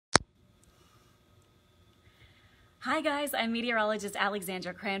Hi guys, I'm meteorologist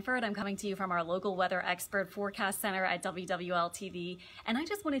Alexandra Cranford. I'm coming to you from our local weather expert forecast center at WWL-TV, and I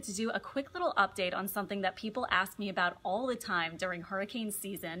just wanted to do a quick little update on something that people ask me about all the time during hurricane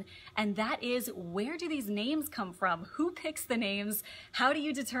season, and that is, where do these names come from? Who picks the names? How do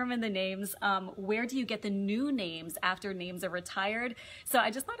you determine the names? Where do you get the new names after names are retired? So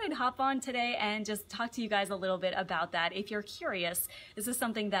I just thought I'd hop on today and just talk to you guys a little bit about that. If you're curious, this is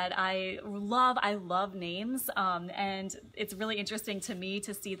something that I love. I love names. And it's really interesting to me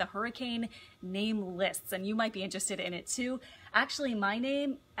to see the hurricane name lists, and you might be interested in it too. Actually, my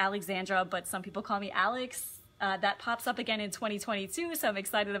name, Alexandra, but some people call me Alex. That pops up again in 2022, so I'm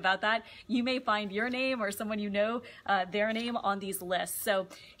excited about that. You may find your name or someone you know, their name on these lists. So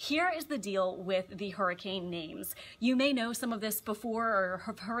here is the deal with the hurricane names. You may know some of this before or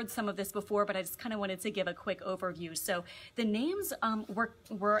have heard some of this before, but I just kind of wanted to give a quick overview. So the names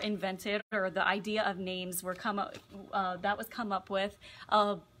were invented, or the idea of names were come up with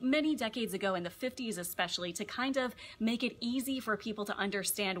many decades ago, in the 50s especially, to kind of make it easy for people to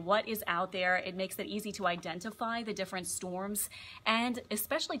understand what is out there. It makes it easy to identify the different storms, and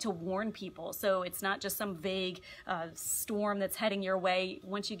especially to warn people. So it's not just some vague storm that's heading your way.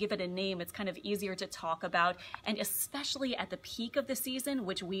 Once you give it a name, it's kind of easier to talk about, and especially at the peak of the season,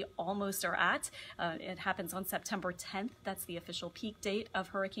 which we almost are at. It happens on September 10th. That's the official peak date of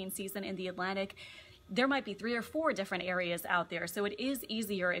hurricane season in the Atlantic. There might be 3 or 4 different areas out there, so it is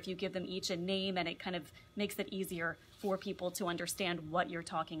easier if you give them each a name, and it kind of makes it easier for people to understand what you're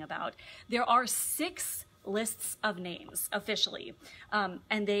talking about. There are 6 lists of names officially,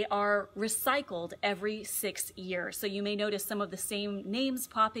 and they are recycled every 6 years. So you may notice some of the same names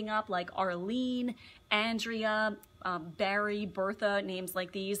popping up, like Arlene, Andrea, Barry, Bertha, names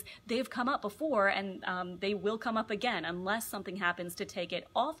like these. They've come up before, and they will come up again unless something happens to take it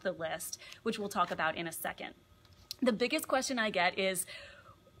off the list, which we'll talk about in a second. The biggest question I get is,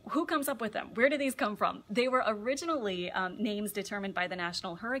 who comes up with them? Where do these come from? They were originally names determined by the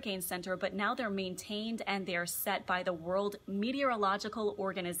National Hurricane Center, but now they're maintained and they're set by the World Meteorological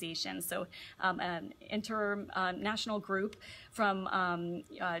Organization. So an international group from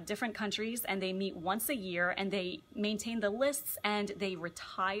different countries, and they meet once a year, and they maintain the lists, and they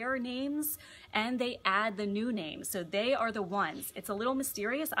retire names, and they add the new names. So they are the ones. It's a little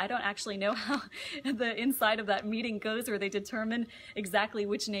mysterious. I don't actually know how the inside of that meeting goes, where they determine exactly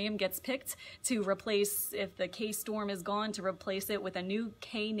which name gets picked to replace, if the K storm is gone, to replace it with a new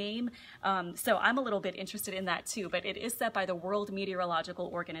K name. So I'm a little bit interested in that too, but it is set by the World Meteorological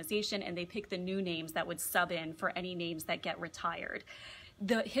Organization, and they pick the new names that would sub in for any names that get retired.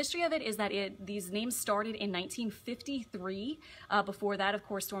 The history of it is that these names started in 1953. Before that, of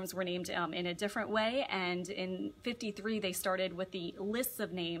course, storms were named in a different way, and in 53 they started with the lists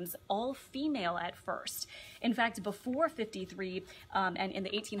of names, all female at first. In fact, before 53 and in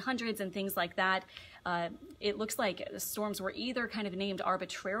the 1800s and things like that, it looks like storms were either kind of named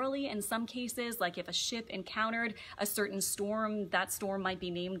arbitrarily in some cases, like if a ship encountered a certain storm, that storm might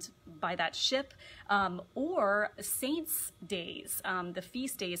be named by that ship, or saints' days, the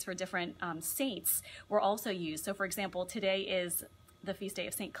feast days for different saints were also used. So for example, today is the feast day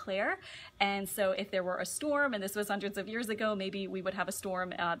of St. Clair, and so if there were a storm, and this was hundreds of years ago, maybe we would have a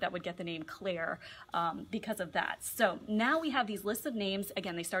storm that would get the name Clair because of that. So now we have these lists of names.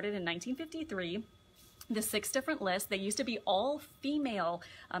 Again, they started in 1953. The 6 different lists, they used to be all female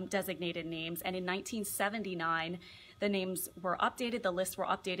designated names, and in 1979 the names were updated, the lists were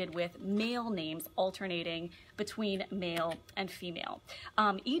updated with male names alternating between male and female.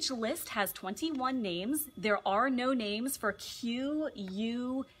 Each list has 21 names. There are no names for Q,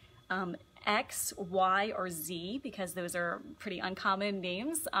 U, X, Y, or Z, because those are pretty uncommon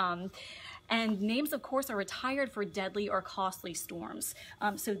names. And names, of course, are retired for deadly or costly storms.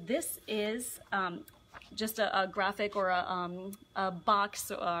 So this is just a graphic or a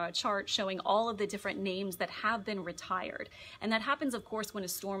box or a chart showing all of the different names that have been retired. And that happens, of course, when a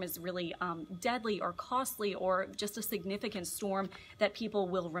storm is really deadly or costly, or just a significant storm that people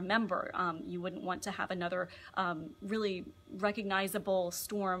will remember. You wouldn't want to have another really recognizable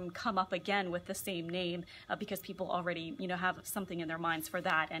storm come up again with the same name because people already, have something in their minds for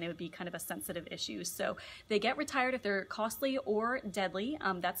that, and it would be kind of a sensitive issue. So they get retired if they're costly or deadly.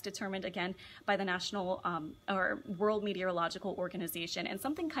 That's determined again by the National or World Meteorological Organization. And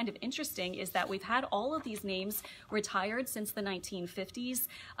something kind of interesting is that we've had all of these names retired since the 1950s,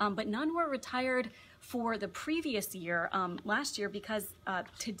 but none were retired for the previous year, last year, because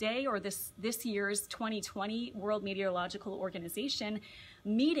today, or this year's 2020 World Meteorological Organization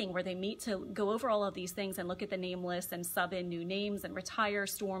meeting, where they meet to go over all of these things and look at the name list and sub in new names and retire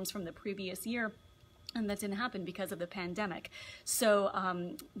storms from the previous year, And that didn't happen because of the pandemic.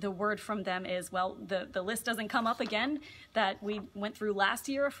 So the word from them is, well, the list doesn't come up again that we went through last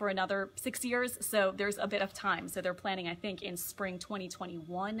year for another 6 years. So there's a bit of time. So they're planning, I think, in spring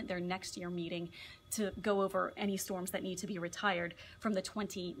 2021, their next year meeting, to go over any storms that need to be retired from the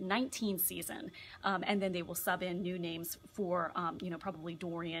 2019 season. And then they will sub in new names for, probably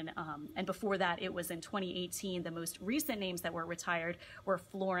Dorian. And before that, it was in 2018. The most recent names that were retired were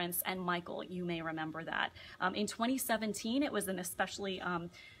Florence and Michael. You may remember that. In 2017, it was an especially,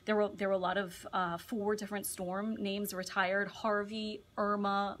 there were a lot of 4 different storm names retired: Harvey,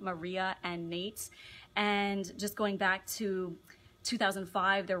 Irma, Maria, and Nate. And just going back to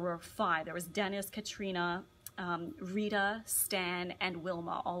 2005, there were 5. There was Dennis, Katrina, Rita, Stan, and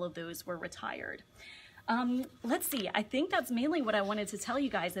Wilma. All of those were retired. Let's see, I think that's mainly what I wanted to tell you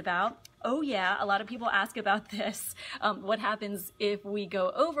guys about. Oh yeah, a lot of people ask about this. What happens if we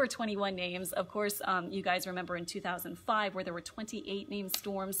go over 21 names? Of course, you guys remember in 2005 where there were 28 named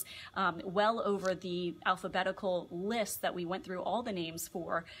storms, well over the alphabetical list that we went through all the names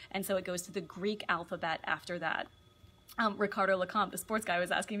for. And so it goes to the Greek alphabet after that. Ricardo Lecomte, the sports guy,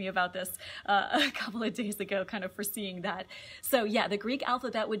 was asking me about this a couple of days ago, kind of foreseeing that. So yeah, the Greek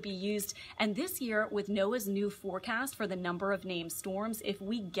alphabet would be used. And this year, with NOAA's new forecast for the number of named storms, if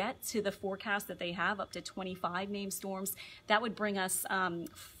we get to the forecast that they have, up to 25 named storms, that would bring us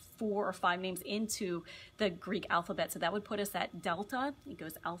 4 or 5 names into the Greek alphabet. So that would put us at Delta. It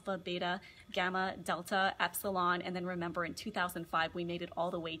goes Alpha, Beta, Gamma, Delta, Epsilon. And then remember, in 2005, we made it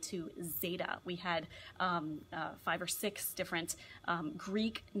all the way to Zeta. We had 5 or 6 different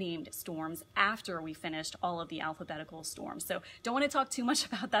Greek named storms after we finished all of the alphabetical storms. So don't want to talk too much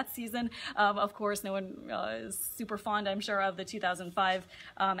about that season. Of course, no one is super fond, I'm sure, of the 2005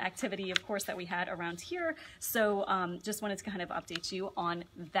 activity, of course, that we had around here. So just wanted to kind of update you on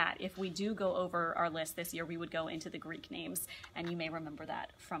that. If we do go over our list this year, we would go into the Greek names, and you may remember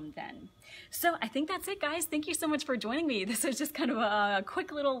that from then. So I think that's it, guys. Thank you so much for joining me. This is just kind of a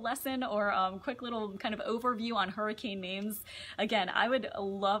quick little lesson, or quick little kind of overview on hurricane names. Again,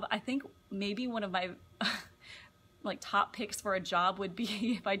 I think maybe one of my like top picks for a job would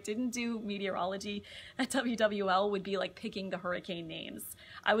be, if I didn't do meteorology at WWL, would be like picking the hurricane names.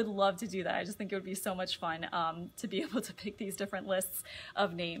 I would love to do that. I just think it would be so much fun to be able to pick these different lists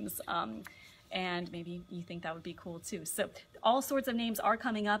of names. And maybe you think that would be cool too. So all sorts of names are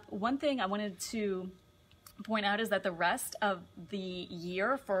coming up. One thing I wanted to point out is that the rest of the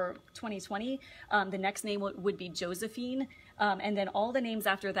year for 2020, the next name would be Josephine. And then all the names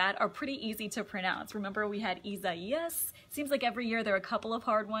after that are pretty easy to pronounce. Remember, we had Isaias. Seems like every year there are a couple of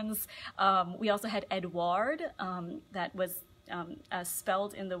hard ones. We also had Edouard, that was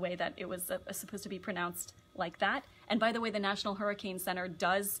spelled in the way that it was supposed to be pronounced, like that. And by the way, the National Hurricane Center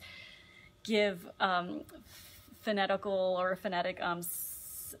does give phonetical or phonetic kind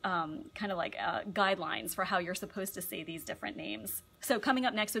of like guidelines for how you're supposed to say these different names. So coming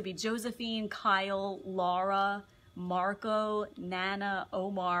up next would be Josephine, Kyle, Laura, Marco, Nana,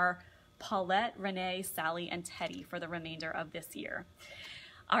 Omar, Paulette, Renee, Sally, and Teddy for the remainder of this year.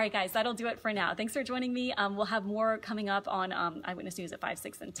 All right, guys, that'll do it for now. Thanks for joining me. We'll have more coming up on Eyewitness News at 5,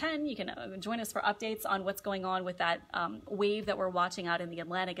 6, and 10. You can join us for updates on what's going on with that wave that we're watching out in the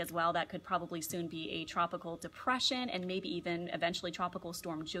Atlantic as well. That could probably soon be a tropical depression and maybe even eventually tropical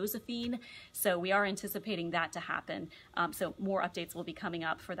storm Josephine. So we are anticipating that to happen. So more updates will be coming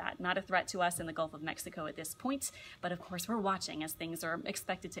up for that. Not a threat to us in the Gulf of Mexico at this point, but of course we're watching as things are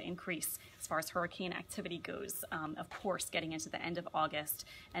expected to increase as far as hurricane activity goes, of course, getting into the end of August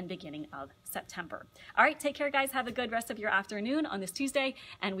and beginning of September. All right, take care, guys. Have a good rest of your afternoon on this Tuesday,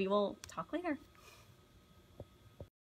 and we will talk later.